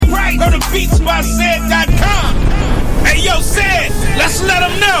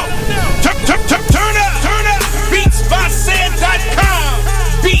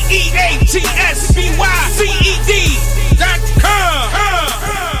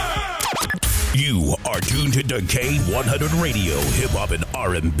to K100 Radio, Hip Hop and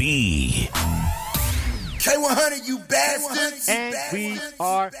R&B. K100, you bastards! And we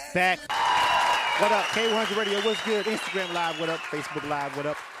are back. What up, K100 Radio? What's good? Instagram Live, what up? Facebook Live, what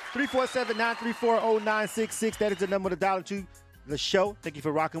up? 347-934-0966. That is the number to dial to the show. Thank you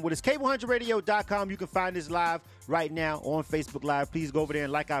for rocking with us. K100radio.com. You can find us live right now on Facebook Live. Please go over there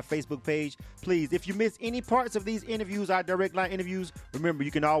and like our Facebook page. Please, if you miss any parts of these interviews, our direct line interviews, remember, you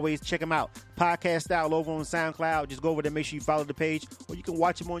can always check them out. Podcast style over on SoundCloud. Just go over there, make sure you follow the page, or you can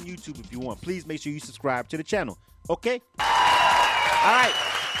watch them on YouTube if you want. Please make sure you subscribe to the channel. Okay? All right.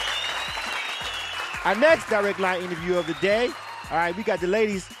 Our next direct line interview of the day. All right, we got the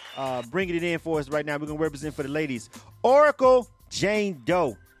ladies bringing it in for us right now. We're going to represent for the ladies. Oracle Jane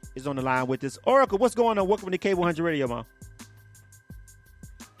Doe is on the line with us. Oracle, what's going on? Welcome to K100 Radio, Mom.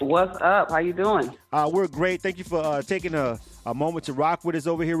 What's up? How you doing? We're great. Thank you for taking a moment to rock with us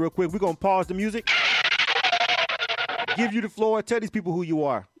over here real quick. We're going to pause the music, give you the floor. Tell these people who you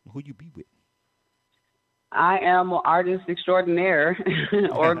are, who you be with. I am an artist extraordinaire,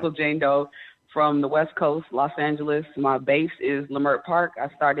 Oracle Jane Doe, from the West Coast, Los Angeles. My base is Leimert Park. I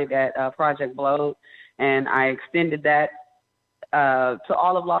started at Project Blow, and I extended that to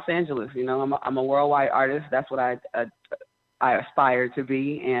all of Los Angeles. You know, I'm a worldwide artist. That's what I aspire to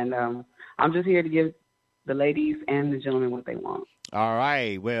be, and I'm just here to give the ladies and the gentlemen what they want. All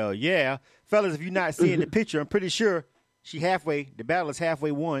right. Well, yeah. Fellas, if you're not seeing the picture, I'm pretty sure the battle is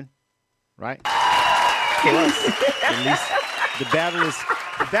halfway won, right? At least the battle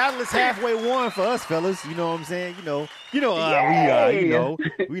is halfway won for us, fellas. You know what I'm saying? We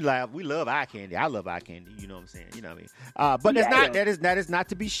love eye candy. I love eye candy. You know what I'm saying? You know what I mean? But that is not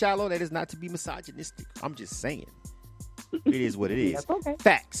to be shallow. That is not to be misogynistic. I'm just saying. It is what it is. That's okay.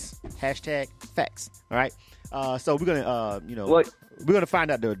 Facts. Hashtag facts. All right. So we're gonna, we're gonna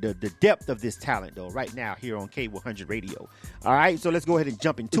find out the depth of this talent though right now here on K100 Radio. All right. So let's go ahead and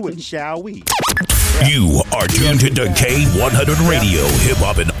jump into it, shall we? Yeah. You are tuned to K100 Radio, Hip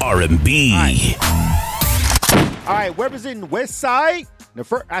Hop and R&B. All right. Representing West Side.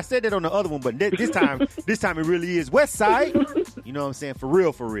 I said that on the other one, but this time it really is West Side. You know what I'm saying? For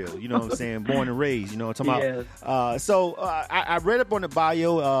real. You know what I'm saying? Born and raised. You know what I'm talking about? So I read up on the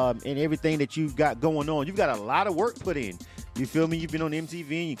bio and everything that you've got going on. You've got a lot of work put in. You feel me? You've been on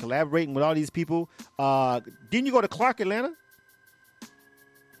MTV and you're collaborating with all these people. Didn't you go to Clark Atlanta?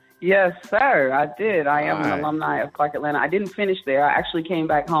 Yes, sir. I did. I am an alumni of Clark Atlanta. I didn't finish there. I actually came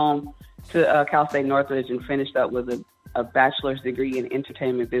back home to Cal State Northridge and finished up with a bachelor's degree in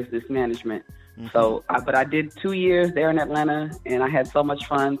entertainment business management. Mm-hmm. So, but I did 2 years there in Atlanta, and I had so much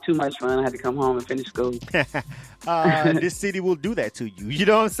fun, too much fun. I had to come home and finish school. This city will do that to you. You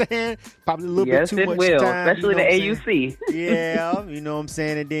know what I'm saying? Probably a little bit too much time. Yes, it will, especially the AUC. Yeah, you know what I'm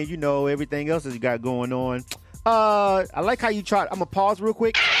saying? And then, everything else that you got going on. I like how you tried. I'm going to pause real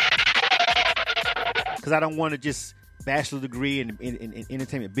quick because I don't want to just bachelor degree in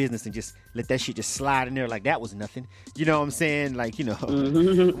entertainment business and just let that shit just slide in there like that was nothing. You know what I'm saying? Like, we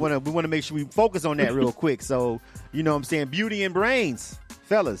want to make sure we focus on that real quick. So, you know what I'm saying? Beauty and brains.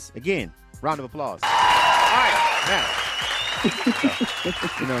 Fellas, again, round of applause. All right, now.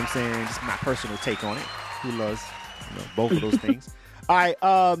 You know what I'm saying? Just my personal take on it. Who loves both of those things. All right,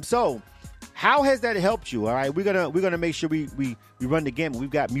 so how has that helped you? All right, we're gonna make sure we run the gamut.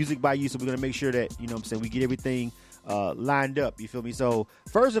 We've got music by you, so we're gonna make sure that, we get everything lined up. You feel me? So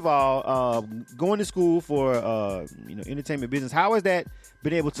first of all, going to school for entertainment business, how has that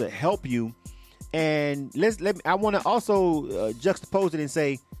been able to help you? And I want to also juxtapose it and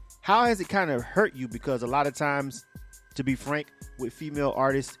say, how has it kind of hurt you? Because a lot of times, to be frank, with female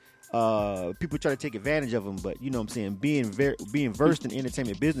artists, people try to take advantage of them. But you know what I'm saying, being versed in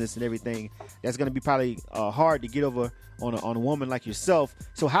entertainment business and everything, that's going to be probably hard to get over on a woman like yourself.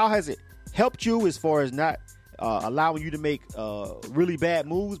 So how has it helped you as far as not allowing you to make really bad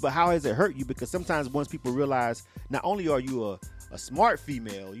moves, but how has it hurt you? Because sometimes once people realize not only are you a smart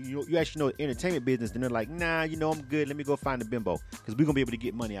female, you actually know the entertainment business, then they're like, nah, I'm good. Let me go find a bimbo because we're going to be able to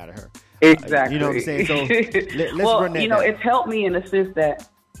get money out of her. Exactly. You know what I'm saying? So let's run that down. It's helped me in the sense that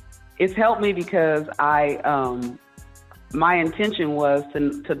it's helped me because my intention was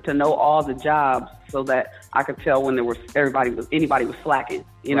to know all the jobs so that I could tell when anybody was slacking,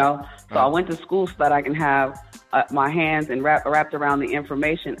 you know? So I went to school so that I can have my hands and wrapped around the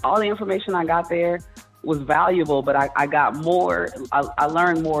information. All the information I got there was valuable, but I got more. I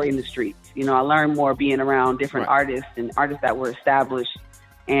learned more in the streets. I learned more being around different artists and artists that were established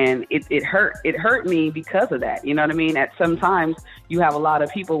And it hurt me because of that. You know what I mean? At sometimes you have a lot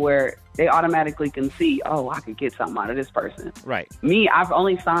of people where they automatically can see, oh, I could get something out of this person. Right. Me, I've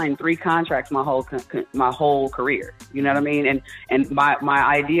only signed 3 contracts my whole career. You know what I mean? And my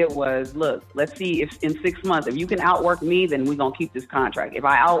idea was, look, let's see if in 6 months, if you can outwork me, then we're going to keep this contract. If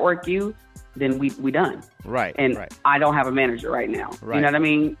I outwork you, then we done. Right. And right. I don't have a manager right now. Right. You know what I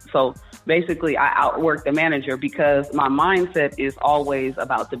mean? So basically I outwork the manager because my mindset is always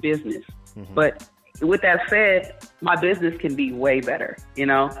about the business. Mm-hmm. But with that said, my business can be way better. You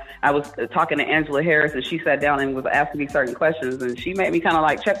know, I was talking to Angela Harris and she sat down and was asking me certain questions and she made me kind of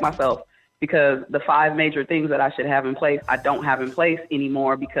like check myself because the 5 major things that I should have in place, I don't have in place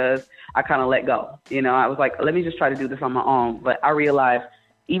anymore because I kind of let go. You know, I was like, let me just try to do this on my own. But I realized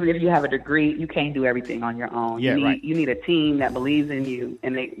even if you have a degree, you can't do everything on your own. Yeah, you need a team that believes in you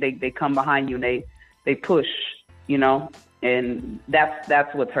and they come behind you and they push, you know, and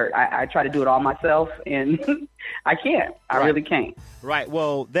that's what's hurt. I try to do it all myself and I can't. I really can't. Right.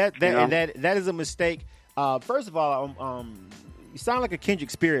 Well, that is a mistake. First of all, you sound like a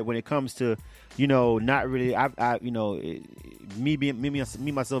kindred spirit when it comes to, you know, not really. Me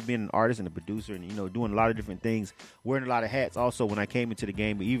myself being an artist and a producer and, you know, doing a lot of different things, wearing a lot of hats also when I came into the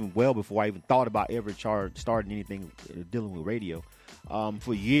game, but even well before I even thought about ever starting anything dealing with radio.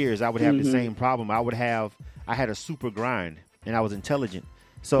 For years, I would have the same problem. I had a super grind and I was intelligent.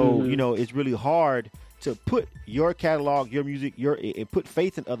 So, you know, it's really hard to put your catalog, your music, and put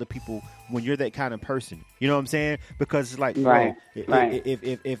faith in other people when you're that kind of person. You know what I'm saying? Because it's like, right.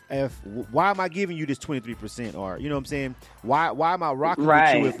 If why am I giving you this 23%? Or, you know what I'm saying? Why am I rocking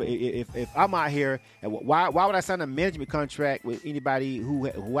right. with you if I'm out here? And why would I sign a management contract with anybody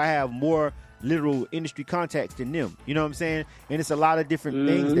who I have more literal industry contacts than them? You know what I'm saying? And it's a lot of different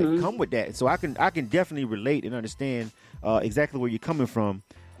things that come with that. So I can definitely relate and understand exactly where you're coming from.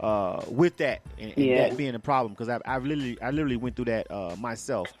 With that and that being a problem, because I literally went through that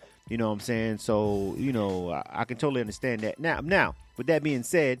myself. You know what I'm saying? So, you know, I can totally understand that. Now, with that being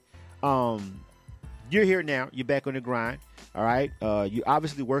said, you're here now. You're back on the grind. All right. You're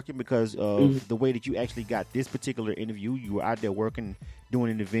obviously working because of the way that you actually got this particular interview. You were out there working,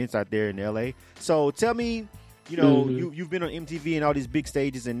 doing events out there in LA. So tell me, you know, you've been on MTV and all these big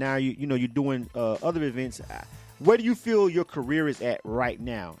stages, and now you're doing other events. Where do you feel your career is at right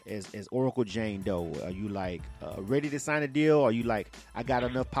now as Oracle Jane Doe? Are you like ready to sign a deal? Are you like, I got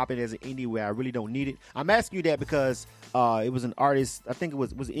enough popping as an indie where I really don't need it? I'm asking you that because it was an artist, I think it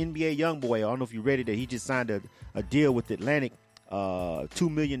was NBA Youngboy. I don't know if you read it, that he just signed a deal with Atlantic,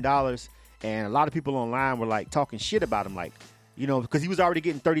 $2 million. And a lot of people online were like talking shit about him, like, you know, because he was already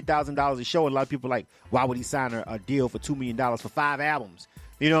getting $30,000 a show. And a lot of people were like, why would he sign a deal for $2 million for 5 albums?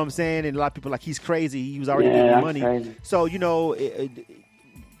 You know what I'm saying? And a lot of people are like, he's crazy. He was already getting money. Crazy. So, you know,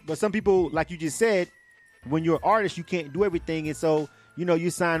 but some people, like you just said, when you're an artist, you can't do everything. And so, you know,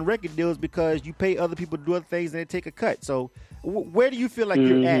 you sign record deals because you pay other people to do other things and they take a cut. So where do you feel like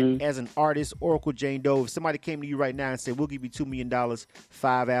you're at as an artist, Oracle Jane Doe? If somebody came to you right now and said, we'll give you $2 million,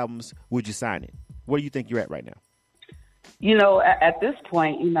 5 albums, would you sign it? Where do you think you're at right now? You know, at this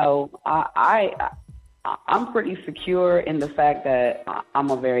point, you know, I'm pretty secure in the fact that I'm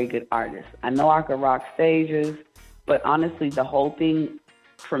a very good artist. I know I can rock stages, but honestly, the whole thing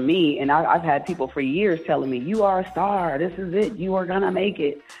for me, and I've had people for years telling me, you are a star, this is it, you are going to make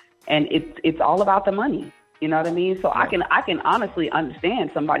it. And it's all about the money. You know what I mean? So I can honestly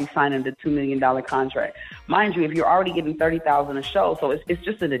understand somebody signing the $2 million contract. Mind you, if you're already getting $30,000 a show, so it's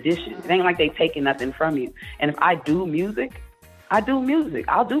just an addition. It ain't like they taking nothing from you. And if I do music,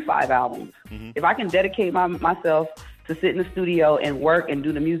 I'll do 5 albums. If I can dedicate myself to sit in the studio and work and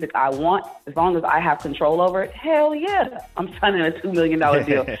do the music I want, as long as I have control over it, hell yeah, I'm signing a $2 million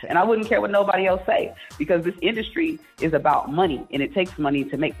deal. And I wouldn't care what nobody else say, because this industry is about money, and it takes money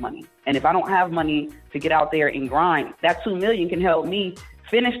to make money. And if I don't have money to get out there and grind, that $2 million can help me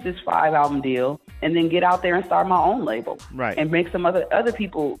finish this 5 album deal and then get out there and start my own label, right? And make some other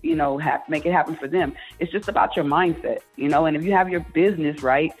people, you know, make it happen for them. It's just about your mindset, you know. And if you have your business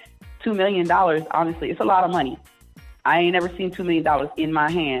right, $2 million, honestly, it's a lot of money. I ain't ever seen $2 million in my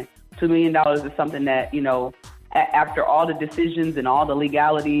hand. $2 million is something that, you know, after all the decisions and all the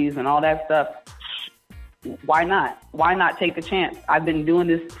legalities and all that stuff, why not? Why not take the chance? I've been doing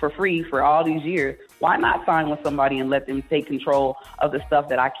this for free for all these years. Why not sign with somebody and let them take control of the stuff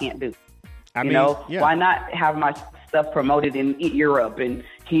that I can't do? I mean, why not have my stuff promoted in Europe and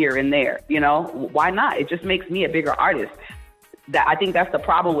here and there? You know, why not? It just makes me a bigger artist. I think that's the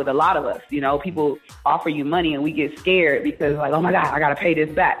problem with a lot of us. You know, people offer you money and we get scared because, like, oh my God, I got to pay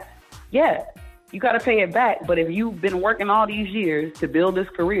this back. Yeah, you got to pay it back. But if you've been working all these years to build this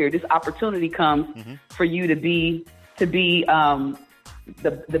career, this opportunity comes for you to be the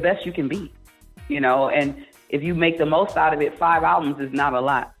best you can be, you know. And if you make the most out of it, 5 albums is not a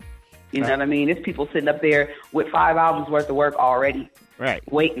lot. You know what I mean? It's people sitting up there with 5 albums worth of work already. Right.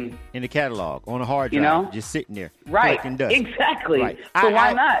 Waiting. In the catalog, on a hard drive, you know? just sitting there. Right. Dust. Exactly. Right. So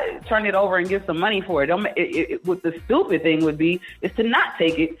why not turn it over and get some money for it? What the stupid thing would be is to not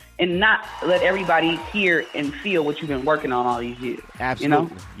take it and not let everybody hear and feel what you've been working on all these years. Absolutely. You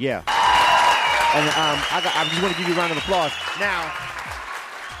know? Yeah. And I just want to give you a round of applause. Now,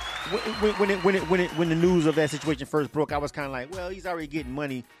 when the news of that situation first broke, I was kind of like, well, he's already getting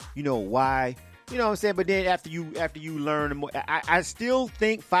money. You know why? You know what I'm saying? But then after you learn more, I still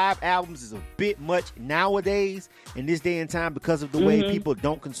think 5 albums is a bit much nowadays in this day and time because of the way people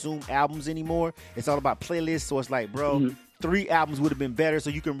don't consume albums anymore. It's all about playlists. So it's like, bro, 3 albums would have been better so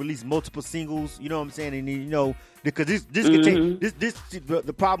you can release multiple singles. You know what I'm saying? And you know, because this could take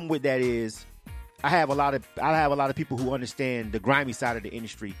the problem with that is I have a lot of people who understand the grimy side of the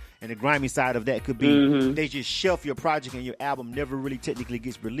industry, and the grimy side of that could be they just shelf your project and your album never really technically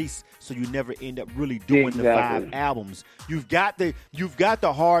gets released, so you never end up really doing the 5 albums. You've got the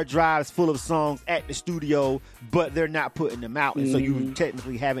hard drives full of songs at the studio, but they're not putting them out, and so you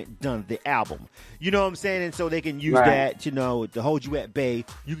technically haven't done the album. You know what I'm saying? And so they can use that, you know, to hold you at bay.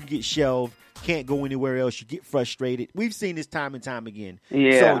 You can get shelved. Can't go anywhere else. You get frustrated. We've seen this time and time again.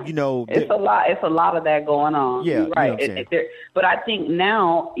 Yeah. So, you know, it's a lot. It's a lot of that going on. Yeah. Right. You know what I'm but I think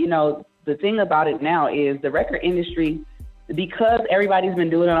now, you know, the thing about it now is the record industry, because everybody's been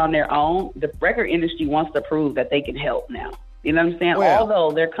doing it on their own, the record industry wants to prove that they can help now. You know what I'm saying? Well,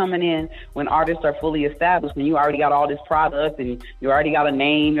 although they're coming in when artists are fully established and you already got all this product and you already got a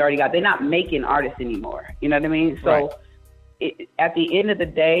name, they're not making artists anymore. You know what I mean? So at the end of the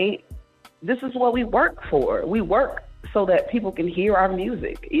day, this is what we work for. We work so that people can hear our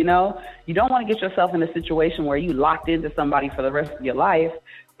music. You know, you don't want to get yourself in a situation where you locked into somebody for the rest of your life.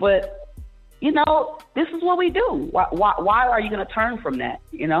 But, you know, this is what we do. Why are you going to turn from that?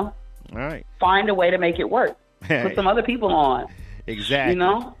 You know? All right. Find a way to make it work. Put some other people on. Exactly. You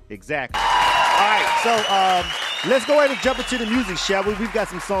know? Exactly. All right. So let's go ahead and jump into the music, shall we? We've got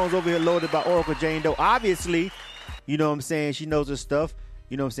some songs over here loaded by Oracle Jane Doe. Obviously, you know what I'm saying? She knows her stuff.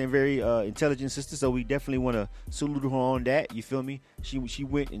 You know what I'm saying? Very intelligent sister, so we definitely want to salute her on that. You feel me? She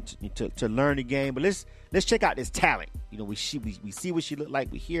went to learn the game. But let's check out this talent. You know, we see what she looked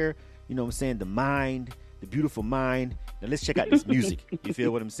like. We hear, you know what I'm saying, the mind, the beautiful mind. Now let's check out this music. You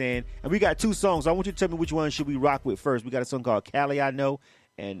feel what I'm saying? And we got 2 songs. So I want you to tell me which one should we rock with first. We got a song called Cali I Know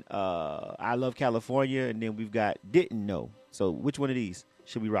and I Love California, and then we've got Didn't Know. So which one of these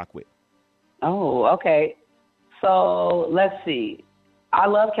should we rock with? Oh, okay. So let's see. I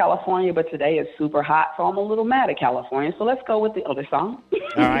love California, but today it's super hot, so I'm a little mad at California. So let's go with the other song. All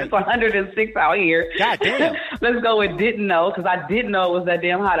right. It's 106 out here. God damn. Let's go with Didn't Know, because I didn't know it was that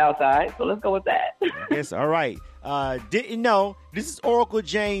damn hot outside. So let's go with that. Yes, all right. Didn't Know. This is Oracle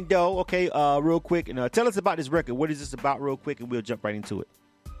Jane Doe. Okay, real quick. And tell us about this record. What is this about real quick, and we'll jump right into it.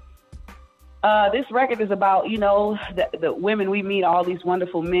 This record is about, you know, the women we meet, all these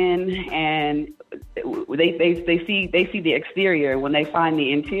wonderful men, and they see the exterior. When they find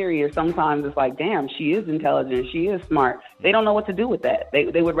the interior, sometimes it's like, damn, she is intelligent, she is smart. They don't know what to do with that.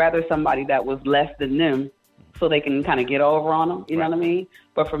 They would rather somebody that was less than them so they can kind of get over on them. You know what I mean?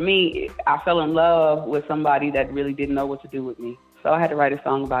 But for me, I fell in love with somebody that really didn't know what to do with me. So I had to write a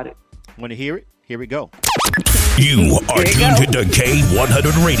song about it. Want to hear it? Here we go. You are tuned to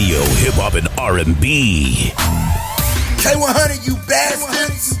K100 Radio, Hip Hop and R&B. K100, you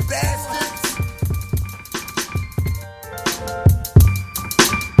bastards! You bastards!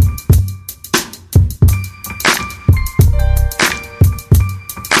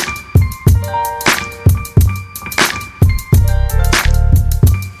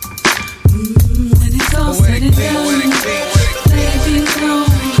 When it's all said and done, baby,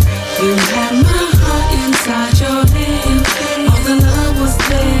 you had my heart inside your hand. All the love was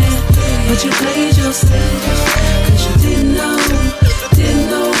there, but you played yourself. Cause you didn't know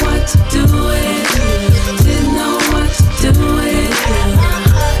what to do with. Didn't know what to do with. Had my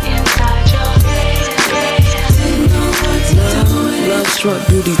heart inside your hand. Didn't know what to do with. Love struck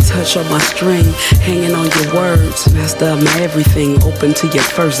beauty touch on my string, hanging on your words. Messed up my everything, open to your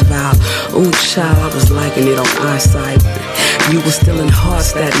first vow. Ooh, child, I was liking it on eyesight. You were still in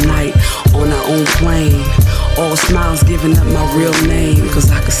hearts that night, on our own plane, All smiles giving up my real name,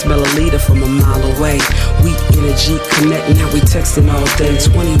 cause I could smell a leader from a mile away. We energy connect, now we texting all day.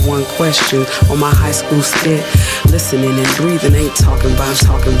 21 questions on my high school skit. Listening and breathing, ain't talking about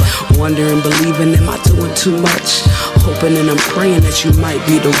wondering, believing, am I doing too much? Hoping and I'm praying that you might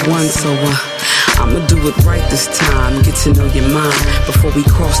be the one. So I'ma do it right this time. Get to know your mind before we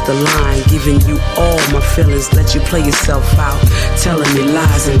cross the line. Giving you all my feelings, let you play yourself out. Telling me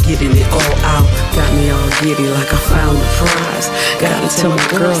lies and getting it all out. Got me all giddy like I found a prize. Gotta tell my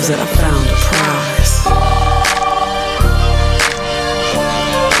girls that I found a prize.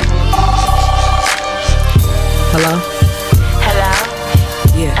 Hello? Hello?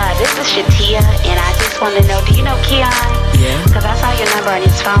 Yeah. This is Shatia, and I just want to know, do you know Keon? Yeah. Because I saw your number on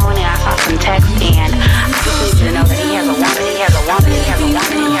his phone, and I saw some text, and I just need you to know that he has a woman, he has a woman, he has a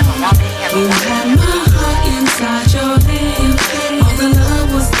woman, he has a woman, he has a woman. You had my heart inside your hand. All the love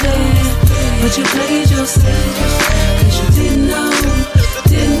was there, but you played yourself. Cause you didn't know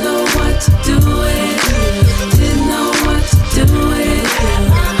what to do with. Didn't know what to do with.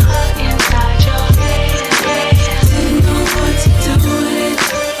 My heart inside your hand. Didn't know what to do with.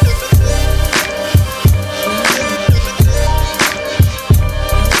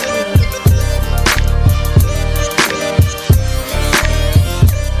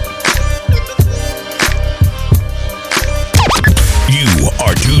 You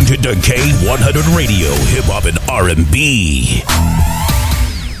are tuned to K100 Radio, Hip Hop and R&B.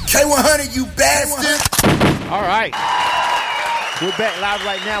 K100, you bastard! All right. We're back live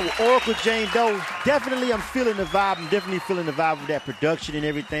right now with Oracle Jane Doe. Definitely, I'm feeling the vibe. I'm definitely feeling the vibe of that production and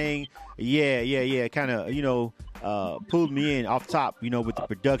everything. Yeah. Kind of, pulled me in off top, with the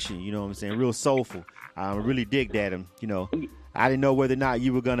production. You know what I'm saying? Real soulful. I really dig that. I didn't know whether or not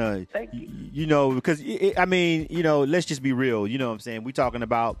you were gonna, because let's just be real. You know what I'm saying? We talking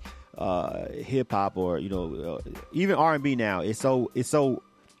about hip hop or even R&B now. It's so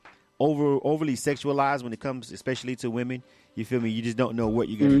overly sexualized when it comes, especially to women. You feel me? You just don't know what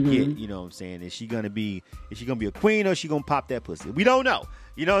you're gonna get. You know what I'm saying? Is she gonna be a queen or is she gonna pop that pussy? We don't know.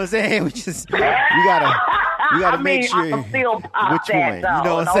 You know what I'm saying? We gotta make sure which one. You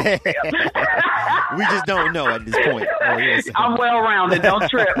know what I'm saying? We just don't know at this point. I'm well rounded. Don't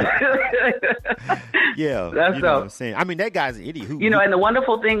trip. Yeah, that's you know what I'm saying. I mean, that guy's an idiot. And the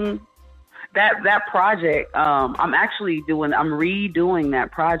wonderful thing that project, I'm redoing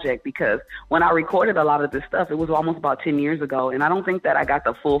that project because when I recorded a lot of this stuff, it was almost about 10 years ago, and I don't think that I got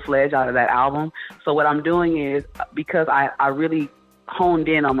the full fledged out of that album. So what I'm doing is, because I really honed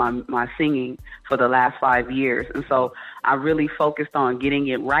in on my singing for the last 5 years, and so I really focused on getting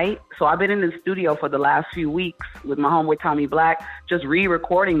it right. So I've been in the studio for the last few weeks with my homeboy Tommy Black, just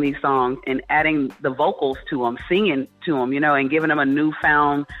re-recording these songs and adding the vocals to them, singing to them, and giving them a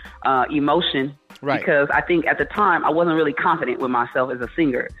newfound emotion. Right. Because I think at the time I wasn't really confident with myself as a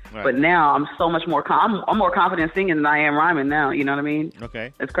singer, right. But now I'm so much more. I'm more confident singing than I am rhyming now. You know what I mean?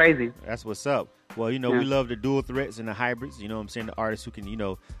 Okay, it's crazy. That's what's up. Well, we love the dual threats and the hybrids. You know what I'm saying? The artists who can,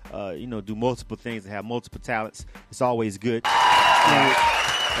 do multiple things and have multiple talents. It's always good. All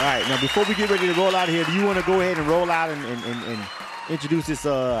right. Now, before we get ready to roll out of here, do you want to go ahead and roll out and introduce this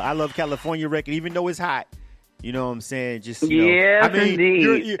I Love California record, even though it's hot? You know what I'm saying? Just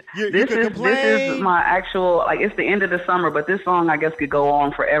indeed. This is my actual, it's the end of the summer, but this song I guess could go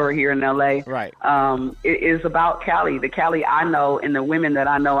on forever here in LA. Right. It is about Cali, the Cali I know, and the women that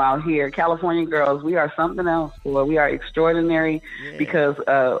I know out here. California girls, we are something else. Boy, we are extraordinary because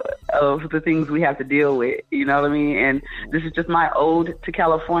of the things we have to deal with. You know what I mean? And this is just my ode to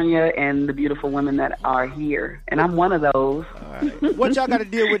California and the beautiful women that are here, and I'm one of those. All right. What y'all got to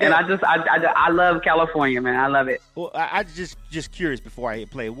deal with? And I love California, man. I love it. Well, I just curious before I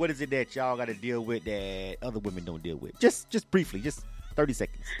hit play. What is it that y'all got to deal with that other women don't deal with? Just briefly, just 30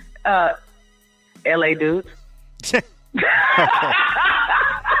 seconds. LA dudes.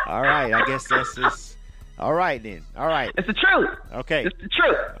 All right, I guess that's just. All right then. All right. It's the truth. Okay. It's the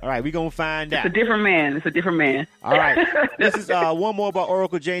truth. All right, we're gonna find out. It's a different man. All right. This is one more about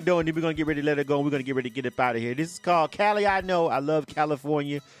Oracle Jane Doe, and then we're gonna get ready to let her go. And we're gonna get ready to get up out of here. This is called Cali I Know. I Love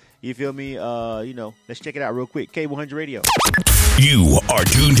California. You feel me? Let's check it out real quick. K100 Radio. You are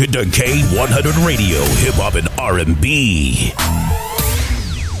tuned to K100 Radio, Hip Hop and R&B.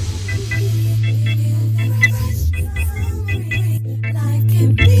 Life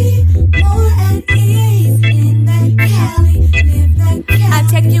can be more at ease in that Cali. Live that Cali. I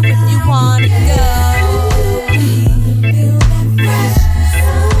take you if you wanna go. Feel that fresh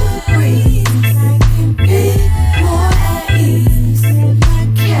summer breeze. Life can be more at ease in that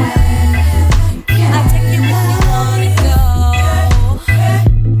Cali. I take you if you wanna go.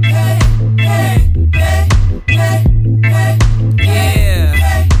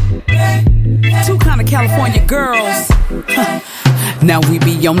 Now we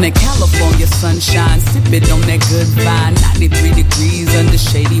be on that California sunshine, sipping on that good vine. 93 degrees under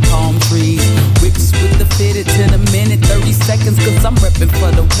shady palm trees. Whips with the fitted to the minute, 30 seconds, cause I'm reppin' for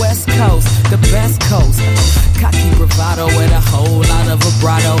the West Coast, the best coast. Cocky bravado with a whole lot of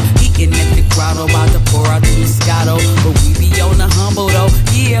vibrato. Eating at the grotto, about to pour out the Moscato. But we be on the humble though,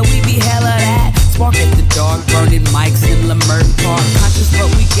 yeah, we be hella that. Spark at the dark, burning mics in Lamert Park. Conscious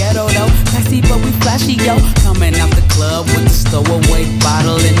but we ghetto though, classy but we flashy yo. Coming out the club with the stowaway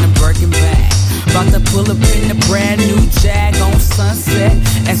bottle in the Birkin bag. About to pull up in the brand new Jag on Sunset.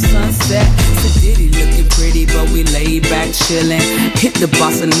 At sunset, Diddy looking pretty but we laid back chillin'. Hit the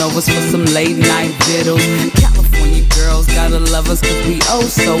Bossa Novas for some late night vittles. California girls gotta love us cause we oh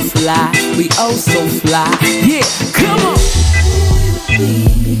so fly. We oh so fly. Yeah, come on.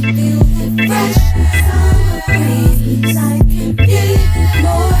 Feel the fresh summer breeze. Life can be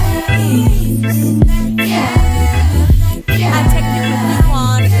more at ease in that Cali. I take you where you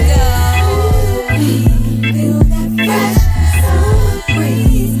wanna go. Feel that fresh summer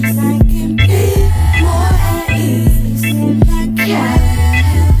breeze. Life can be more at ease in that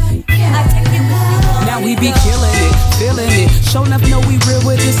Cali. I take you where you wanna go. Now we be killing it, feeling it. Show enough know we real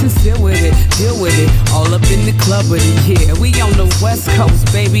with this and still with it. Deal with it, all up in the club with it. Yeah, we on the West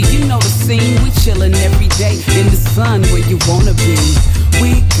Coast, baby. You know the scene. We chillin' every day in the sun where you wanna be.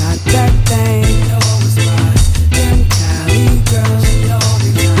 We got that thing. Them Cali girls.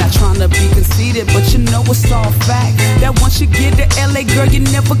 Not tryna be conceited, but you know it's all fact. That once you get to LA, girl, you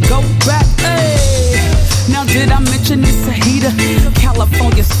never go back. Hey. Now did I mention it's a heater?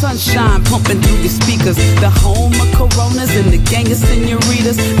 California sunshine pumping through your speakers. The home of Coronas and the gang of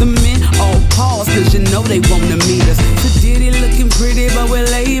senoritas. The men all pause cause you know they wanna meet us. So Diddy looking pretty but we're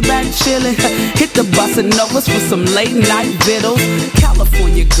laid back chillin'. Hit the Bossa Novas for some late night vittles.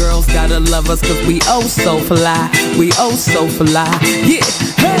 California girls gotta love us cause we oh so fly. We oh so fly. Yeah,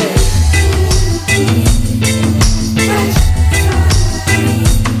 hey.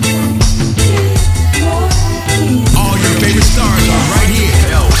 Favorite stars are right here.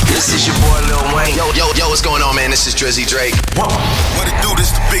 Yo, this is your boy Lil Wayne. Yo, what's going on, man? This is Drizzy Drake. What it do? This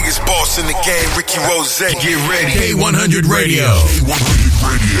the biggest boss in the game, Ricky Rose. Get ready. K100 Radio. K100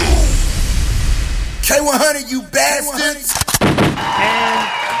 Radio. K100, you bastards. And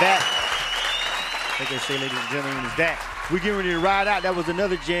that, like I say, ladies and gentlemen, is that. We're getting ready to ride out. That was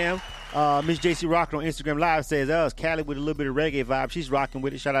another jam. Miss JC rocking on Instagram Live says, it's Cali with a little bit of reggae vibe. She's rocking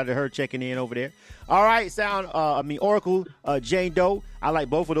with it. Shout out to her checking in over there. All right, Oracle, Jane Doe. I like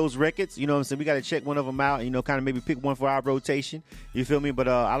both of those records. You know what I'm saying? We got to check one of them out, kind of maybe pick one for our rotation. You feel me? But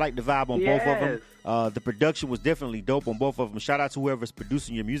I like the vibe on both of them. The production was definitely dope on both of them. Shout out to whoever's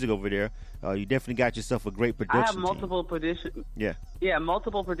producing your music over there. You definitely got yourself a great production I have multiple producers. Yeah,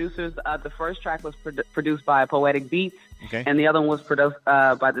 multiple producers. The first track was produced by Poetic Beats, okay, and the other one was produced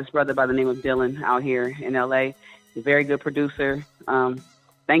by this brother by the name of Dylan out here in L.A. A very good producer.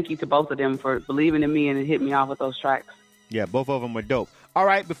 Thank you to both of them for believing in me and hitting me off with those tracks. Yeah, both of them were dope. All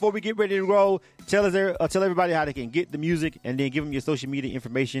right, before we get ready to roll, tell everybody how they can get the music, and then give them your social media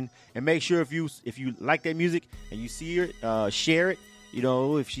information. And make sure if you like that music and you see it, share it.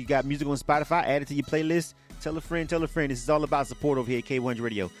 If she got music on Spotify, add it to your playlist. Tell a friend. This is all about support over here at K100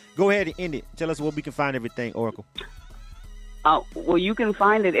 Radio. Go ahead and end it. Tell us where we can find everything, Oracle. Well, you can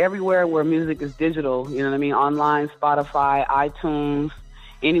find it everywhere where music is digital. You know what I mean? Online, Spotify, iTunes,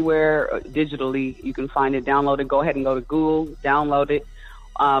 anywhere digitally. You can find it, download it. Go ahead and go to Google, download it.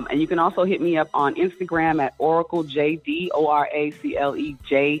 And you can also hit me up on Instagram at OracleJD,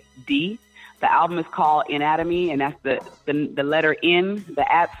 ORACLEJD. The album is called Anatomy, and that's the letter N, the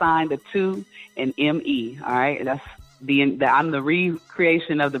 @ the 2, and ME. All right, that's I'm the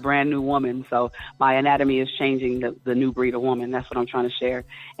recreation of the brand new woman. So my anatomy is changing the new breed of woman. That's what I'm trying to share.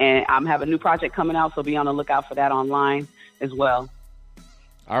 And I'm having a new project coming out, so be on the lookout for that online as well.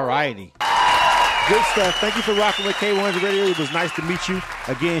 All righty. Good stuff. Thank you for rocking with K100 Radio. It was nice to meet you.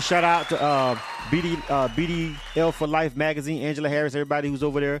 Again, shout out to BDL for Life magazine, Angela Harris, everybody who's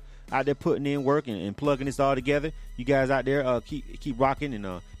over there out there putting in work and plugging this all together. You guys out there keep rocking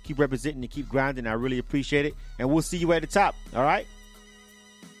and keep representing and keep grinding. I really appreciate it. And we'll see you at the top. All right?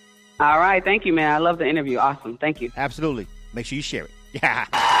 All right. Thank you, man. I love the interview. Awesome. Thank you. Absolutely. Make sure you share it. Yeah.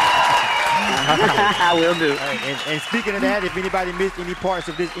 I will do. Right, and speaking of that, if anybody missed any parts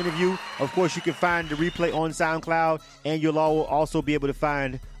of this interview, of course, you can find the replay on SoundCloud, and you'll also be able to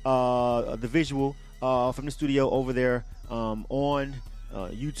find the visual from the studio over there on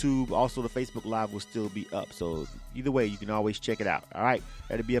YouTube. Also, the Facebook Live will still be up. So either way, you can always check it out. All right?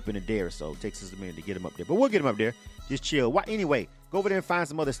 That'll be up in a day or so. It takes us a minute to get them up there. But we'll get them up there. Just chill. Anyway, go over there and find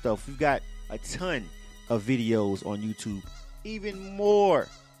some other stuff. We've got a ton of videos on YouTube even more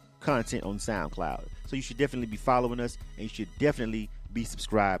content on SoundCloud. So you should definitely be following us, and you should definitely be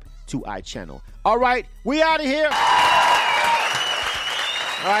subscribed to our channel. All right, we out of here. All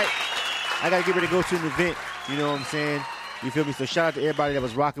right, I got to get ready to go to an event. You know what I'm saying? You feel me? So shout out to everybody that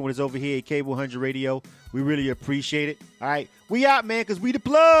was rocking with us over here at K100 Radio. We really appreciate it. All right, we out, man, because we the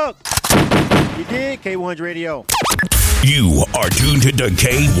plug. You did? K100 Radio. You are tuned to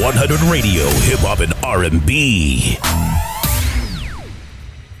K100 Radio, hip hop and R&B.